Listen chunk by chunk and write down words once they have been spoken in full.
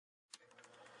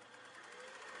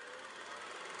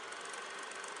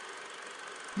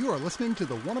You are listening to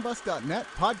the oneofus.net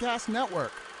podcast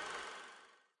network.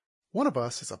 One of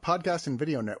Us is a podcast and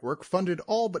video network funded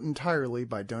all but entirely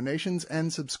by donations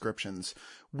and subscriptions.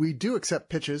 We do accept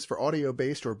pitches for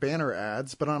audio-based or banner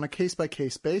ads, but on a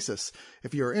case-by-case basis.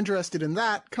 If you are interested in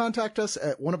that, contact us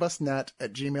at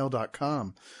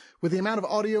oneofusnet@gmail.com. With the amount of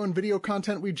audio and video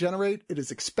content we generate, it is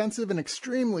expensive and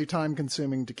extremely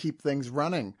time-consuming to keep things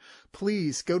running.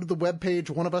 Please go to the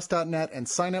webpage oneofus.net and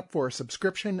sign up for a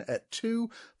subscription at $2,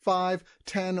 $5,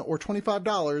 $10, or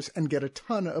 $25 and get a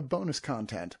ton of bonus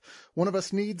content. One of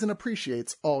Us needs and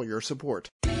appreciates all your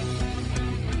support.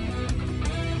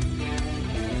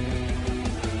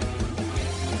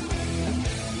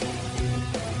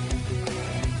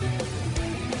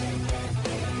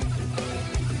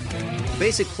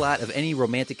 Basic plot of any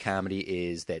romantic comedy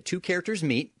is that two characters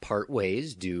meet, part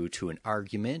ways due to an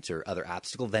argument or other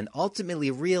obstacle, then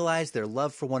ultimately realize their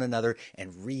love for one another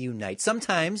and reunite.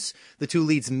 Sometimes the two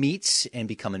leads meet and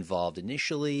become involved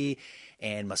initially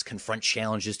and must confront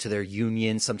challenges to their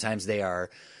union. Sometimes they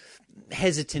are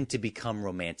hesitant to become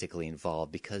romantically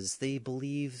involved because they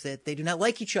believe that they do not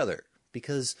like each other,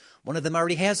 because one of them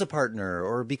already has a partner,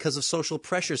 or because of social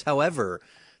pressures. However,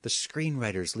 the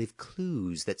screenwriters leave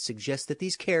clues that suggest that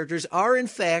these characters are, in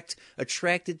fact,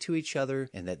 attracted to each other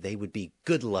and that they would be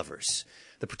good lovers.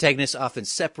 The protagonists often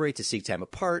separate to seek time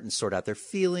apart and sort out their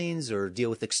feelings or deal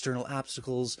with external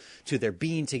obstacles to their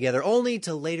being together, only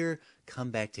to later come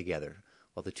back together.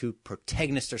 While the two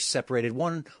protagonists are separated,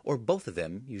 one or both of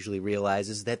them usually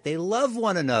realizes that they love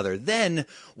one another. Then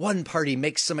one party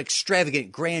makes some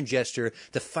extravagant grand gesture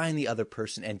to find the other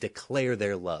person and declare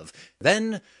their love.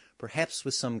 Then, perhaps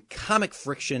with some comic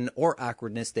friction or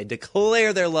awkwardness, they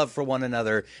declare their love for one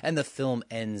another, and the film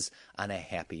ends on a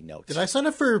happy note. Did I sign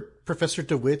up for Professor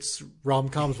DeWitt's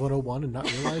Rom-Coms 101 and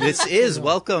not realize This is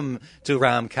Welcome to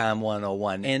Rom-Com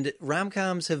 101. And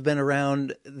rom-coms have been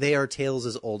around. They are tales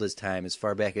as old as time, as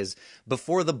far back as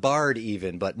before The Bard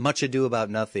even, but Much Ado About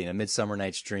Nothing, A Midsummer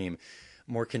Night's Dream.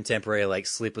 More contemporary, like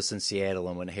Sleepless in Seattle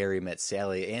and When Harry Met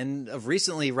Sally. And of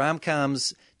recently,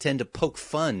 rom-coms tend to poke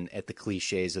fun at the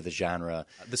cliches of the genre.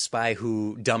 The Spy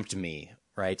Who Dumped Me,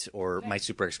 right? Or My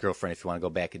Super Ex-Girlfriend, if you want to go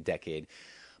back a decade.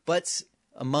 But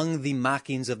among the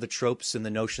mockings of the tropes and the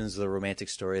notions of the romantic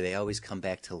story, they always come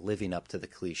back to living up to the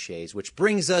cliches, which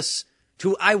brings us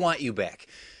to I Want You Back.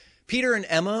 Peter and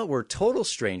Emma were total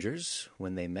strangers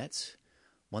when they met.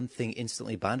 One thing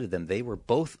instantly bonded them. They were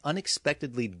both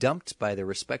unexpectedly dumped by their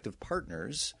respective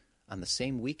partners on the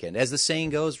same weekend. As the saying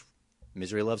goes,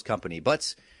 misery loves company.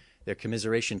 But their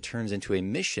commiseration turns into a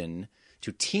mission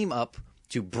to team up,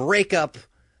 to break up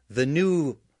the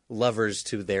new lovers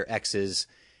to their exes.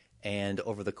 And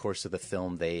over the course of the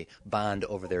film, they bond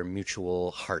over their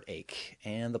mutual heartache.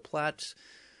 And the plot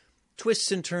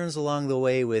twists and turns along the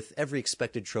way with every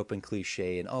expected trope and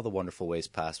cliche in all the wonderful ways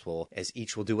possible, as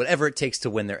each will do whatever it takes to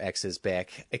win their exes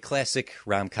back. A classic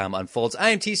rom-com unfolds. I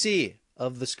am TC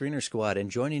of the Screener Squad, and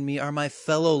joining me are my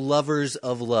fellow lovers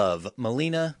of love,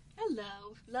 Melina.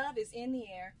 Hello. Love is in the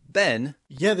air. Ben.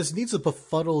 Yeah, this needs a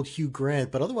befuddled Hugh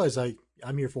Grant, but otherwise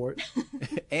I'm here for it.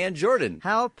 And Jordan.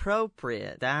 How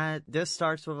appropriate that this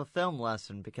starts with a film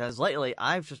lesson, because lately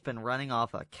I've just been running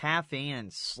off of caffeine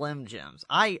and Slim Jims.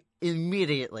 I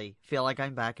immediately feel like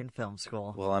I'm back in film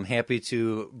school. Well, I'm happy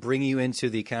to bring you into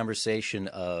the conversation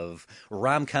of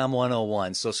Rom-Com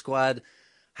 101. So, Squad,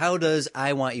 how does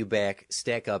I Want You Back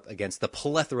stack up against the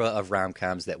plethora of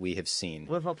rom-coms that we have seen?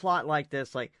 With a plot like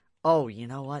this, like, oh, you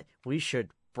know what? We should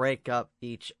break up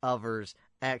each other's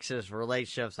exes'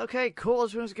 relationships. Okay, cool.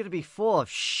 This one's going to be full of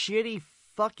shitty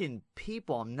fucking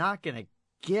people I'm not going to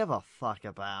give a fuck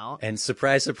about. And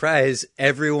surprise, surprise,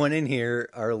 everyone in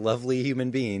here are lovely human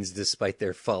beings despite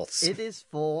their faults. It is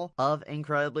full of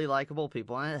incredibly likable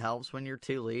people, and it helps when your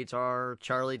two leads are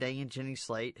Charlie Day and Jenny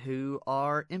Slate, who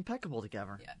are impeccable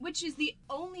together. Yeah. Which is the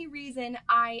only reason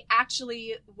I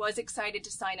actually was excited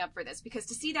to sign up for this, because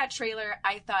to see that trailer,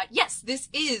 I thought, yes, this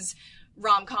is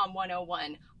Rom-Com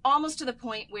 101. Almost to the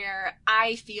point where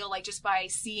I feel like just by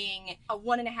seeing a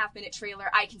 1.5 minute trailer,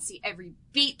 I can see every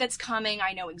beat that's coming.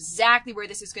 I know exactly where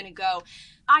this is going to go.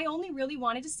 I only really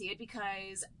wanted to see it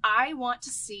because I want to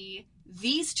see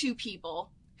these two people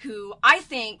who I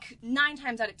think 9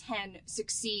 times out of 10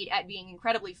 succeed at being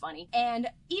incredibly funny. And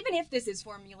even if this is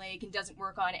formulaic and doesn't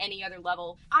work on any other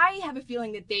level, I have a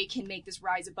feeling that they can make this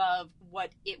rise above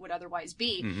what it would otherwise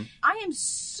be. Mm-hmm. I am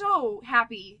so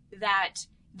happy that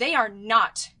they are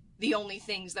not the only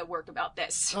things that work about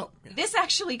this. Oh, yeah. This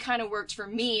actually kind of worked for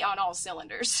me on all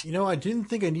cylinders. You know, I didn't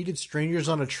think I needed Strangers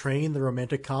on a Train, the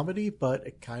romantic comedy, but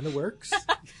it kind of works.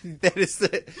 That is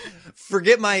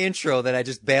forget my intro that I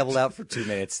just babbled out for 2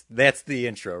 minutes. That's the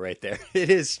intro right there. It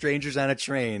is Strangers on a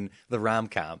Train, the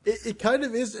rom-com. It kind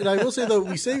of is, and I will say though,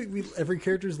 every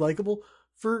character is likable.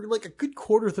 For like a good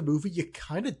quarter of the movie, you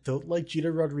kind of don't like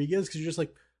Gina Rodriguez because you're just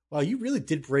like, wow, you really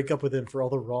did break up with him for all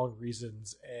the wrong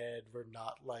reasons, and we're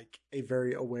not like a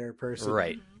very aware person.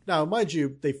 Right. Now, mind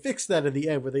you, they fixed that in the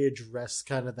end where they address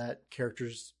kind of that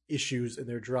character's issues and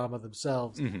their drama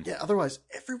themselves. Mm-hmm. Yeah, otherwise,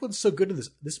 everyone's so good in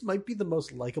this. This might be the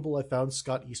most likable I found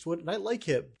Scott Eastwood, and I like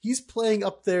him. He's playing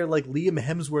up there like Liam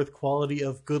Hemsworth quality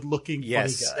of good-looking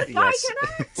Yes. funny I guy. Yes. can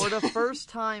act. For the first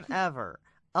time ever,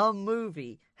 a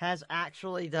movie has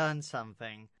actually done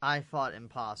something I thought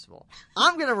impossible.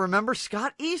 I'm gonna remember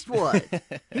Scott Eastwood.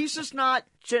 He's just not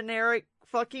generic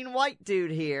fucking white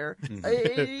dude here. He's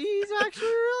actually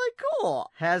really cool.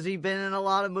 Has he been in a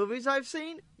lot of movies I've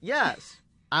seen? Yes.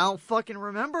 I don't fucking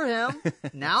remember him.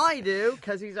 Now I do,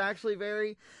 because he's actually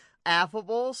very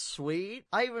affable, sweet.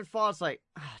 I even thought it's like,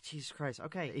 Jesus Christ,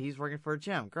 okay, he's working for a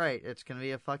gym. Great. It's gonna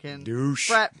be a fucking Douche.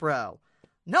 frat bro.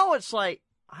 No, it's like,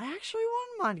 I actually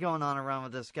wouldn't mind going on around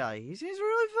with this guy. He's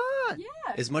really fun.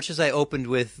 Yeah. As much as I opened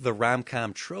with the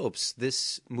rom-com tropes,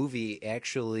 this movie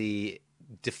actually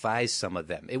defies some of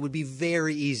them. It would be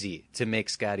very easy to make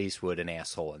Scott Eastwood an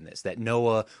asshole in this, that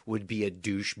Noah would be a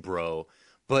douche bro.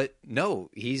 But no,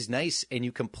 he's nice, and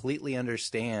you completely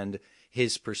understand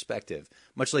his perspective,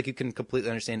 much like you can completely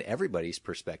understand everybody's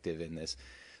perspective in this.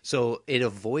 So it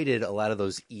avoided a lot of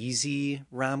those easy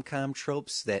rom-com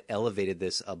tropes that elevated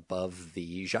this above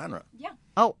the genre. Yeah.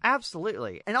 Oh,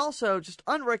 absolutely. And also, just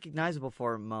unrecognizable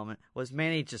for a moment was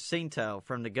Manny Jacinto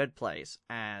from The Good Place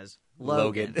as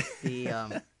Logan.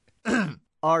 The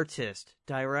artist,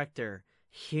 director,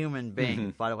 human being. Mm-hmm.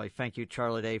 By the way, thank you,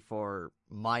 Charlie Day, for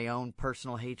my own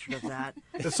personal hatred of that.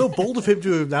 It's so bold of him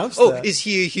to announce Oh, that. is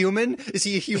he a human? Is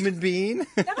he a human being?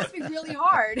 That must be really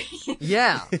hard.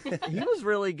 Yeah, he was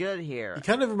really good here. He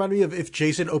kind of reminded me of if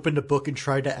Jason opened a book and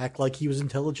tried to act like he was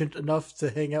intelligent enough to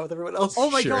hang out with everyone else. Oh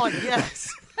my Sure. god,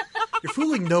 yes. You're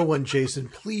fooling no one, Jason.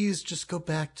 Please just go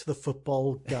back to the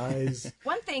football guys.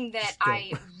 One thing that go.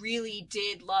 I really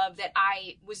did love that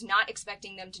I was not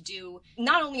expecting them to do,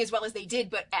 not only as well as they did,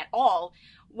 but at all,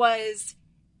 was,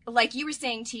 like you were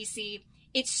saying, TC,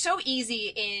 it's so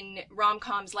easy in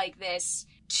rom-coms like this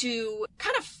to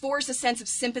kind of force a sense of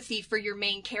sympathy for your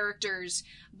main characters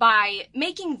by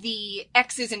making the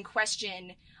exes in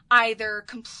question either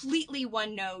completely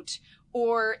one note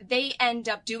or they end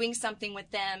up doing something with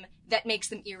them that makes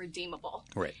them irredeemable.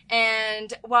 Right.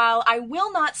 And while I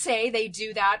will not say they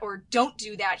do that or don't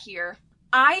do that here,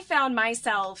 I found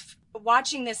myself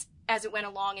watching this as it went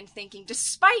along and thinking,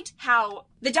 despite how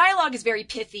the dialogue is very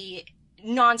pithy,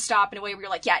 nonstop in a way where you're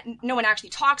like, yeah, no one actually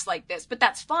talks like this, but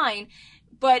that's fine.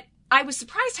 But I was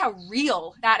surprised how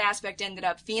real that aspect ended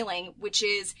up feeling, which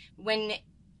is when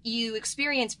you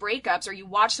experience breakups or you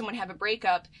watch someone have a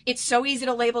breakup, it's so easy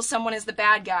to label someone as the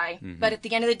bad guy. Mm-hmm. But at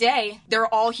the end of the day,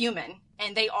 they're all human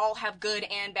and they all have good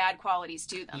and bad qualities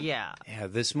to them. Yeah. Yeah,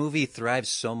 this movie thrives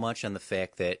so much on the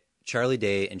fact that Charlie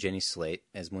Day and Jenny Slate,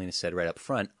 as Melina said right up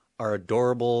front, are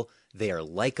adorable. They are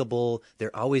likable.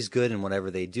 They're always good in whatever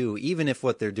they do, even if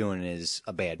what they're doing is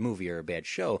a bad movie or a bad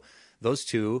show. Those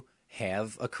two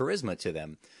have a charisma to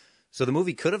them. So the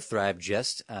movie could have thrived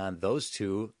just on those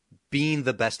two being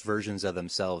the best versions of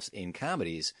themselves in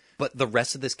comedies. But the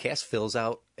rest of this cast fills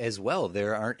out as well.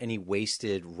 There aren't any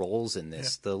wasted roles in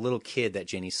this. Yeah. The little kid that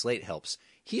Jenny Slate helps,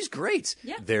 he's great.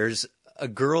 Yeah. There's a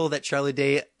girl that Charlie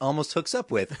Day almost hooks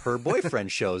up with. Her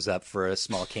boyfriend shows up for a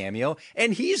small cameo,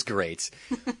 and he's great.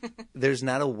 There's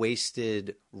not a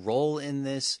wasted role in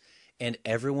this, and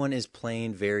everyone is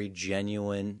playing very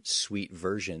genuine, sweet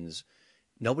versions.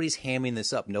 Nobody's hamming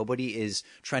this up. Nobody is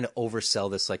trying to oversell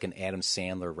this like an Adam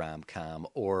Sandler rom-com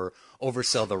or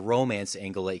oversell the romance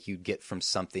angle like you'd get from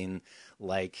something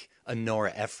like a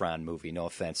Nora Ephron movie. No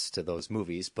offense to those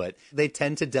movies, but they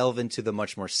tend to delve into the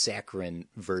much more saccharine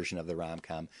version of the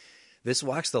rom-com. This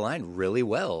walks the line really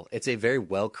well. It's a very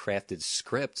well-crafted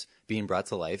script being brought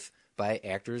to life by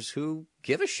actors who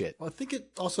give a shit. Well, I think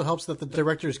it also helps that the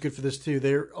director is good for this too.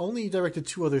 They're only directed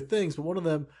 2 other things, but one of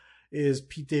them is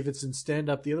Pete Davidson's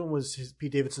stand-up. The other one was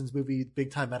Pete Davidson's movie Big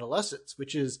Time Adolescence,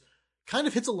 which is kind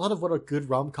of hits a lot of what a good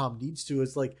rom-com needs to.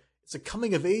 It's like, it's a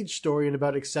coming-of-age story and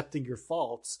about accepting your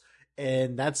faults.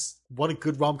 And that's what a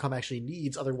good rom-com actually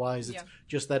needs. Otherwise, it's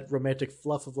just that romantic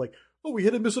fluff of like, oh, we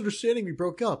had a misunderstanding, we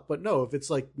broke up. But no, if it's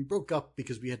like, we broke up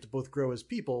because we had to both grow as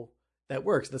people, that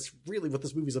works. That's really what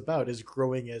this movie's about, is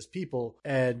growing as people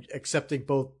and accepting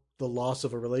both the loss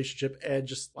of a relationship and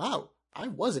just, wow, I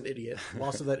was an idiot.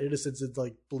 Loss of that innocence and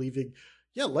like believing,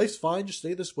 yeah, life's fine, just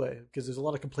stay this way. Because there's a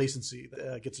lot of complacency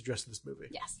that gets addressed in this movie.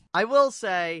 Yes. I will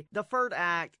say the third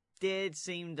act did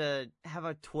seem to have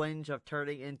a twinge of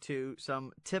turning into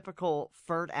some typical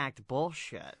third act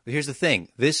bullshit. But here's the thing.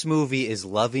 This movie is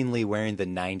lovingly wearing the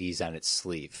 90s on its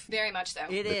sleeve. Very much so.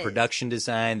 It The is. production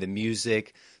design, the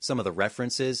music, some of the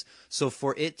references. So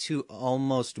for it to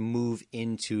almost move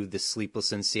into the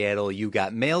Sleepless in Seattle, You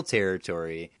Got Mail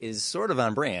territory is sort of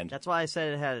on brand. That's why I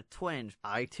said it had a twinge.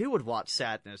 I too would watch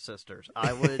Sadness Sisters.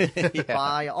 I would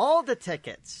buy all the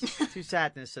tickets to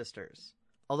Sadness Sisters.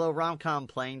 Although rom-com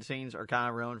plane scenes are kind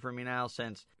of ruined for me now,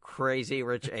 since Crazy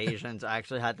Rich Asians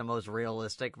actually had the most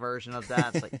realistic version of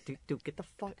that. It's like, dude, get the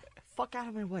fuck out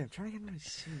of my way. I'm trying to get my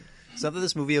scene. Something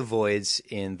this movie avoids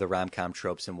in the rom-com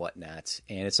tropes and whatnot,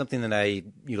 and it's something that I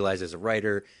utilize as a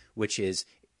writer, which is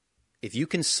if you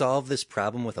can solve this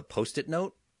problem with a Post-it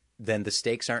note, then the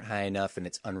stakes aren't high enough and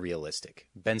it's unrealistic.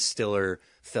 Ben Stiller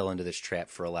fell into this trap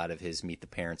for a lot of his Meet the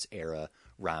Parents era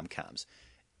rom-coms.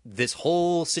 This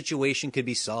whole situation could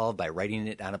be solved by writing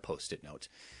it on a Post-it note.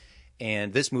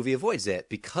 And this movie avoids that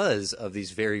because of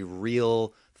these very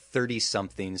real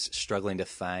 30-somethings struggling to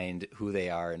find who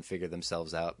they are and figure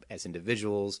themselves out as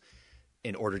individuals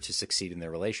in order to succeed in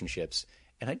their relationships.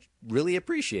 And I really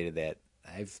appreciated that.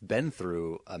 I've been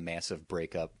through a massive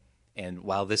breakup, and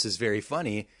while this is very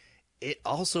funny, it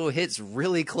also hits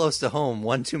really close to home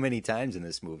one too many times in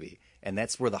this movie. And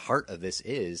that's where the heart of this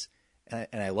is.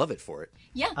 And I love it for it.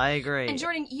 Yeah. I agree. And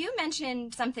Jordan, you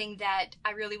mentioned something that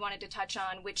I really wanted to touch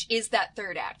on, which is that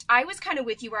third act. I was kind of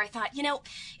with you where I thought,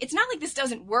 it's not like this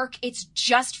doesn't work. It's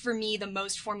just, for me, the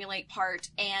most formulaic part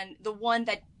and the one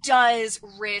that does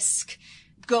risk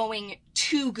going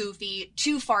too goofy,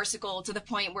 too farcical, to the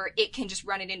point where it can just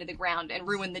run it into the ground and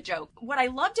ruin the joke. What I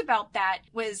loved about that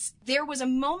was there was a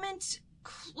moment,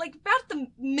 like about the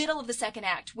middle of the second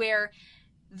act, where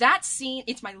that scene,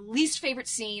 it's my least favorite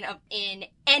scene in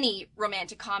any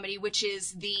romantic comedy, which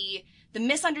is the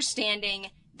misunderstanding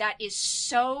that is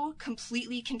so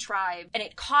completely contrived, and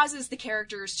it causes the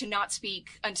characters to not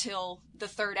speak until the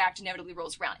third act inevitably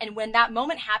rolls around. And when that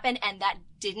moment happened and that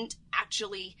didn't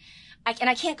actually, and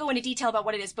I can't go into detail about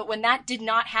what it is, but when that did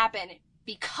not happen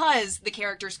because the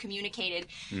characters communicated,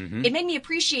 it made me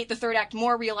appreciate the third act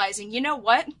more, realizing, you know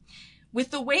what? With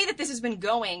the way that this has been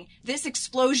going, this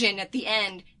explosion at the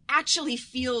end actually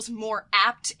feels more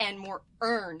apt and more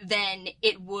earned than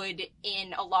it would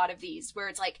in a lot of these, where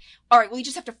it's like, all right, well, you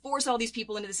just have to force all these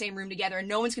people into the same room together and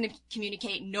no one's going to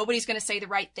communicate, nobody's going to say the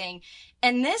right thing.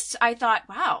 And this, I thought,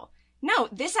 wow, no,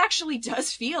 this actually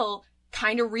does feel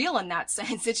kind of real in that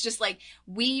sense. It's just like,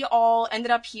 we all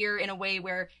ended up here in a way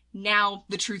where now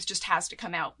the truth just has to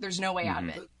come out. There's no way out of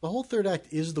it. The whole third act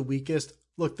is the weakest.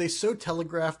 Look, they so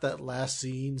telegraphed that last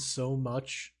scene so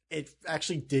much. It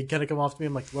actually did kind of come off to me.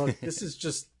 I'm like, look, this is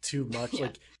just too much.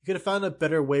 Like, you could have found a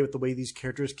better way with the way these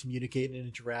characters communicate and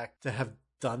interact to have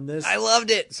done this. I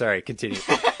loved it. Sorry, continue.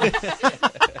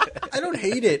 I don't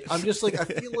hate it. I'm just like, I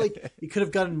feel like you could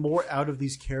have gotten more out of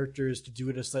these characters to do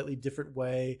it a slightly different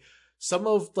way. Some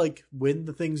of, like, when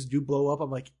the things do blow up, I'm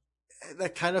like,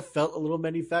 that kind of felt a little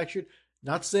manufactured.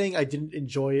 Not saying I didn't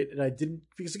enjoy it, and I didn't,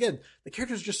 because again, the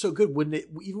characters are just so good.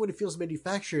 Even when it feels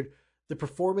manufactured, the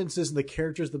performances and the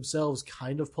characters themselves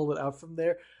kind of pull it out from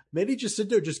there. Manny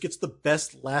Jacinto just gets the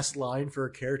best last line for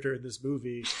a character in this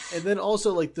movie. And then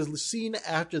also, like, the scene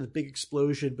after the big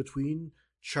explosion between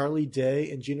Charlie Day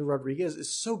and Gina Rodriguez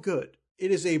is so good. It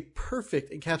is a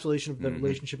perfect encapsulation of the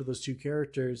relationship of those two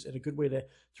characters, and a good way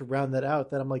to round that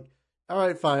out, that I'm like, all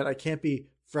right, fine, I can't be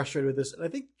frustrated with this. And I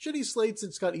think Jenny Slate's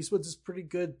and Scott Eastwood's is pretty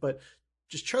good, but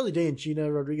just Charlie Day and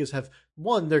Gina Rodriguez have,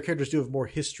 one, their characters do have more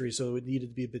history, so it needed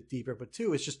to be a bit deeper, but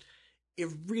two, it's just, it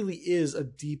really is a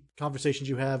deep conversations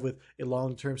you have with a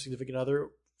long-term significant other,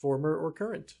 former or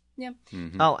current. Yeah.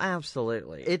 Oh,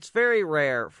 absolutely. It's very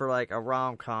rare for, like, a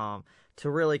rom-com to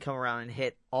really come around and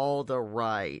hit all the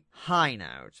right high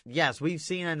notes. Yes, we've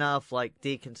seen enough, like,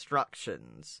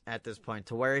 deconstructions at this point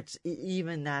to where it's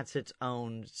even that's its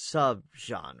own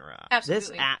subgenre. Absolutely.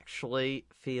 This actually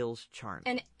feels charming.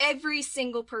 And every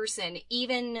single person,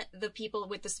 even the people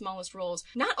with the smallest roles,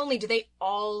 not only do they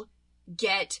all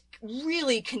get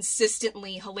really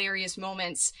consistently hilarious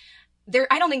moments,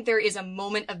 I don't think there is a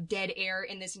moment of dead air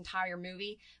in this entire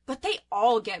movie, but they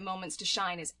all get moments to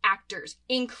shine as actors,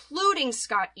 including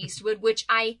Scott Eastwood, which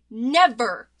I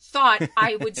never thought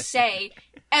I would say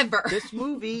ever. This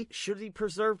movie should be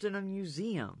preserved in a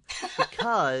museum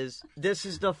because this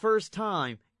is the first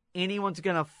time anyone's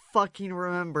gonna fucking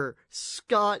remember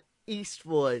Scott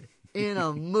Eastwood in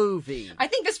a movie. I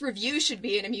think this review should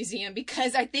be in a museum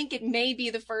because I think it may be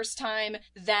the first time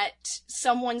that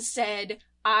someone said,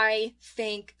 I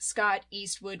think Scott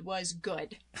Eastwood was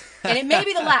good. And it may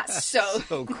be the last, so.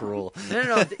 So cruel.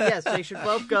 No. Yes, they should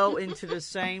both go into the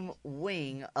same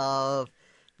wing of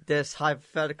this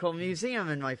hypothetical museum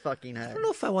in my fucking I head. don't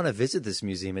know if I want to visit this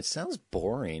museum. It sounds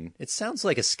boring. It sounds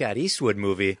like a Scott Eastwood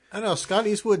movie. I don't know. Scott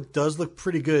Eastwood does look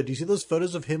pretty good. Do you see those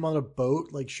photos of him on a boat,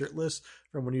 like shirtless,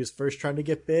 from when he was first trying to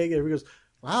get big? And everybody goes,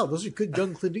 wow, those are good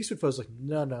young Clint Eastwood photos. Like,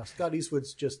 no. Scott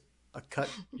Eastwood's just a cut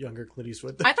younger Clint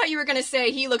Eastwood. I thought you were going to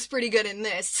say he looks pretty good in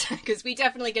this, because we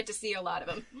definitely get to see a lot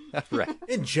of him. Right.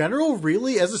 In general,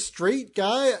 really, as a straight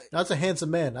guy, that's a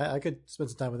handsome man. I could spend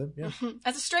some time with him. Yeah.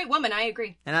 As a straight woman, I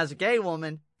agree. And as a gay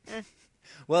woman,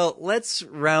 Well, let's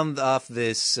round off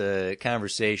this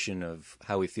conversation of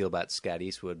how we feel about Scott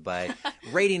Eastwood by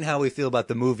rating how we feel about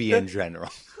the movie in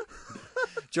general.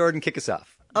 Jordan, kick us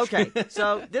off. okay,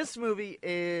 so this movie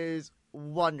is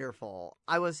wonderful.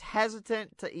 I was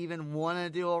hesitant to even want to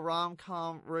do a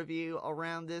rom-com review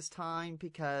around this time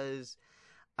because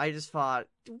I just thought,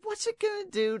 what's it going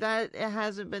to do that it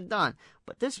hasn't been done?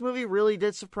 But this movie really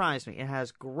did surprise me. It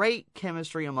has great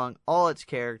chemistry among all its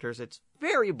characters. It's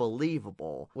very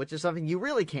believable, which is something you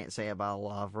really can't say about a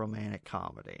lot of romantic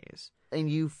comedies. And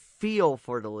you feel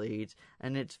for the leads,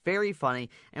 and it's very funny.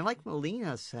 And like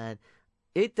Melina said,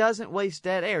 it doesn't waste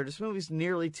dead air. This movie's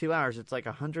nearly 2 hours. It's like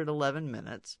 111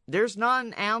 minutes. There's not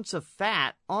an ounce of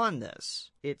fat on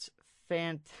this. It's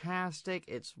fantastic.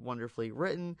 It's wonderfully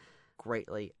written,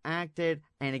 greatly acted,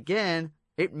 and again,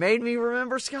 it made me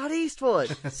remember Scott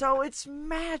Eastwood. So it's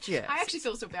magic. I actually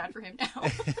feel so bad for him now.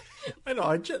 I know.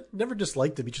 I never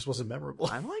disliked him. He just wasn't memorable.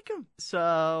 I like him.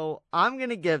 So I'm going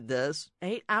to give this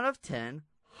 8 out of 10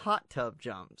 hot tub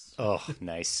jumps, Oh,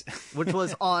 nice. which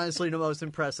was honestly the most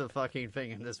impressive fucking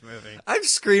thing in this movie. I'm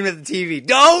screaming at the TV,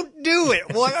 don't do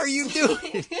it! What are you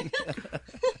doing?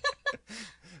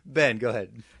 Ben, go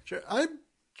ahead. Sure. I'm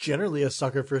generally a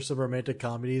sucker for some romantic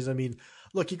comedies. I mean,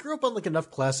 look, you grew up on like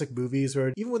enough classic movies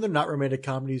where even when they're not romantic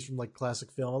comedies from like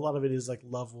classic film, a lot of it is like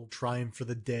love will triumph for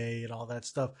the day and all that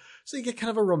stuff. So you get kind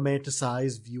of a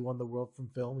romanticized view on the world from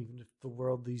film, even if the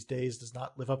world these days does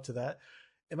not live up to that.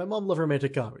 And my mom loved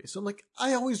romantic comedies. So I'm like,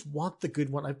 I always want the good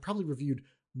one. I've probably reviewed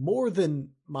more than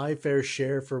my fair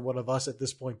share for One of Us at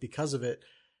this point because of it.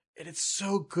 And it's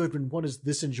so good when one is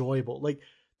this enjoyable. Like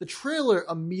the trailer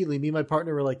immediately, me and my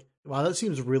partner were like, wow, that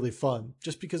seems really fun.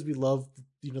 Just because we love,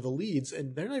 the leads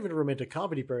and they're not even a romantic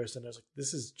comedy person. I was like,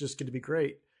 this is just going to be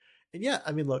great. And yeah,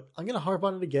 I mean, look, I'm going to harp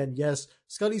on it again. Yes,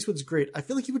 Scott Eastwood's great. I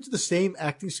feel like he went to the same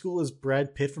acting school as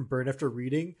Brad Pitt from Burn After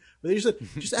Reading. Where they just said,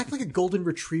 just act like a golden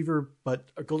retriever, but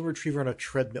a golden retriever on a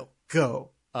treadmill.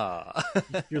 Go.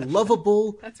 You're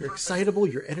lovable. You're excitable.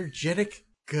 You're energetic.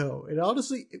 Go. And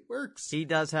honestly, it works. He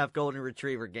does have golden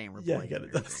retriever gamer Yeah, play. yeah,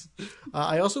 it does.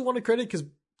 I also want to credit because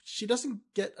she doesn't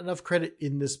get enough credit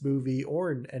in this movie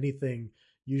or in anything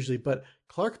usually, but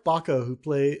Clark Bacco, who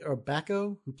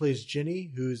plays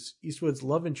Ginny, who's Eastwood's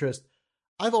love interest.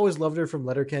 I've always loved her from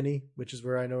Letterkenny, which is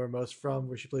where I know her most from,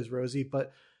 where she plays Rosie.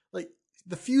 But like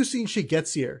the few scenes she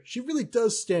gets here, she really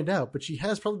does stand out, but she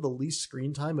has probably the least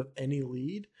screen time of any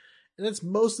lead. And that's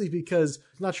mostly because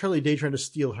it's not Charlie Day trying to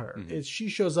steal her. Mm-hmm. It's she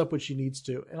shows up when she needs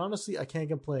to. And honestly, I can't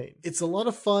complain. It's a lot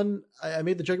of fun. I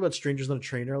made the joke about Strangers on a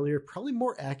Train earlier. Probably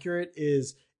more accurate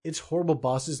is It's Horrible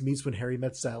Bosses meets When Harry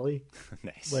Met Sally.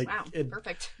 Nice. Like, Wow,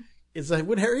 perfect. It's like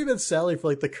When Harry Met Sally for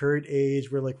like the current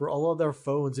age where like we're all on our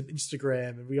phones and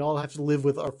Instagram and we all have to live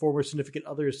with our former significant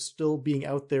others still being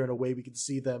out there in a way we can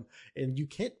see them. And you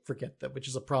can't forget them, which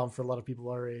is a problem for a lot of people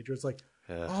our age where it's like,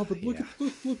 oh, but look,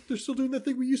 they're still doing that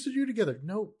thing we used to do together.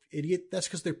 No, idiot. That's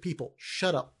because they're people.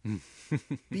 Shut up.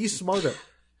 Be smarter.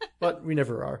 But we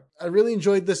never are. I really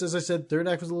enjoyed this. As I said, third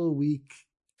act was a little weak.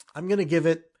 I'm going to give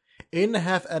it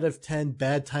 8.5 out of 10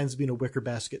 bad times being a wicker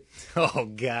basket. Oh,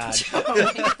 God.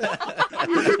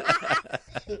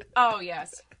 Oh,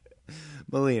 yes.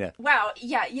 Melina. Wow.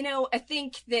 Yeah. I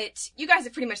think that you guys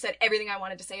have pretty much said everything I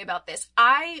wanted to say about this.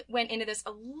 I went into this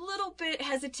a little bit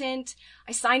hesitant.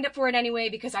 I signed up for it anyway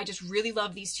because I just really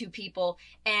love these two people.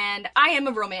 And I am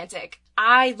a romantic.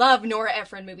 I love Nora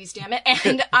Ephron movies, damn it.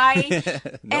 And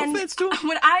Offense to him.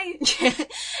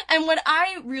 what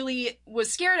I really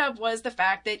was scared of was the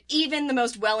fact that even the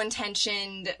most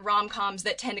well-intentioned rom-coms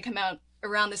that tend to come out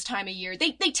around this time of year,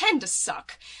 they tend to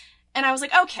suck. And I was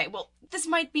like, okay, well, this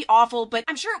might be awful, but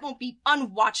I'm sure it won't be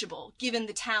unwatchable given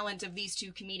the talent of these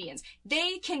two comedians.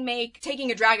 They can make taking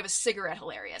a drag of a cigarette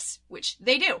hilarious, which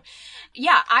they do.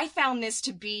 Yeah, I found this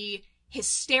to be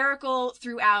hysterical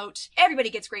throughout. Everybody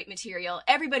gets great material.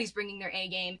 Everybody's bringing their A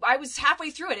game. I was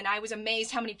halfway through it and I was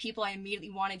amazed how many people I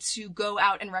immediately wanted to go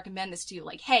out and recommend this to.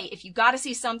 Like, hey, if you gotta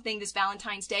see something this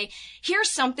Valentine's Day, here's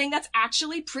something that's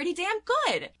actually pretty damn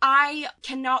good. I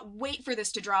cannot wait for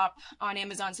this to drop on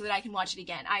Amazon so that I can watch it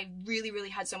again. I really, really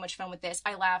had so much fun with this.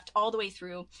 I laughed all the way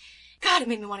through. God, it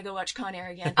made me want to go watch Con Air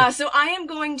again. So I am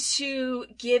going to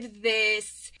give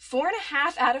this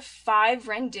 4.5 out of 5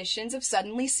 renditions of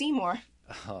Suddenly Seymour.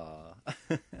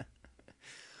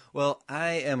 Well,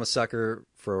 I am a sucker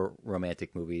for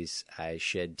romantic movies. I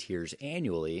shed tears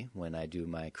annually when I do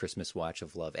my Christmas watch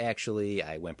of Love Actually.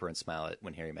 I whimper and smile at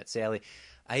When Harry Met Sally.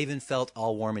 I even felt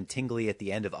all warm and tingly at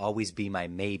the end of Always Be My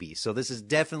Maybe. So this is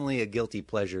definitely a guilty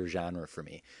pleasure genre for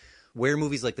me. Where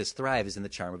movies like this thrive is in the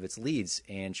charm of its leads,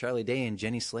 and Charlie Day and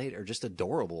Jenny Slate are just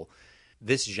adorable.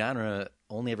 This genre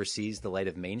only ever sees the light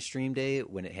of mainstream day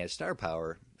when it has star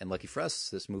power, and lucky for us,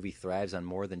 this movie thrives on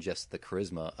more than just the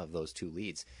charisma of those two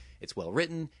leads. It's well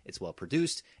written, it's well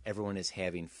produced, everyone is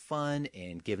having fun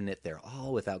and giving it their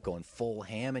all without going full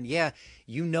ham, and yeah,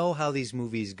 you know how these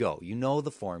movies go. You know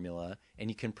the formula, and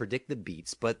you can predict the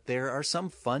beats, but there are some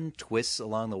fun twists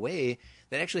along the way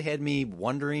that actually had me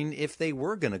wondering if they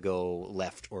were going to go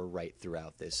left or right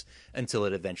throughout this, until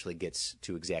it eventually gets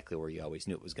to exactly where you always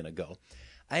knew it was going to go.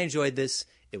 I enjoyed this.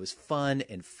 It was fun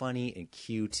and funny and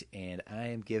cute, and I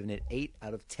am giving it 8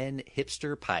 out of 10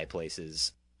 hipster pie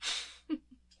places.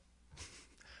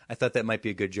 I thought that might be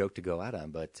a good joke to go out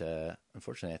on, but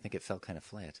unfortunately I think it fell kind of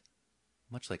flat.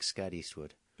 Much like Scott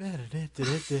Eastwood.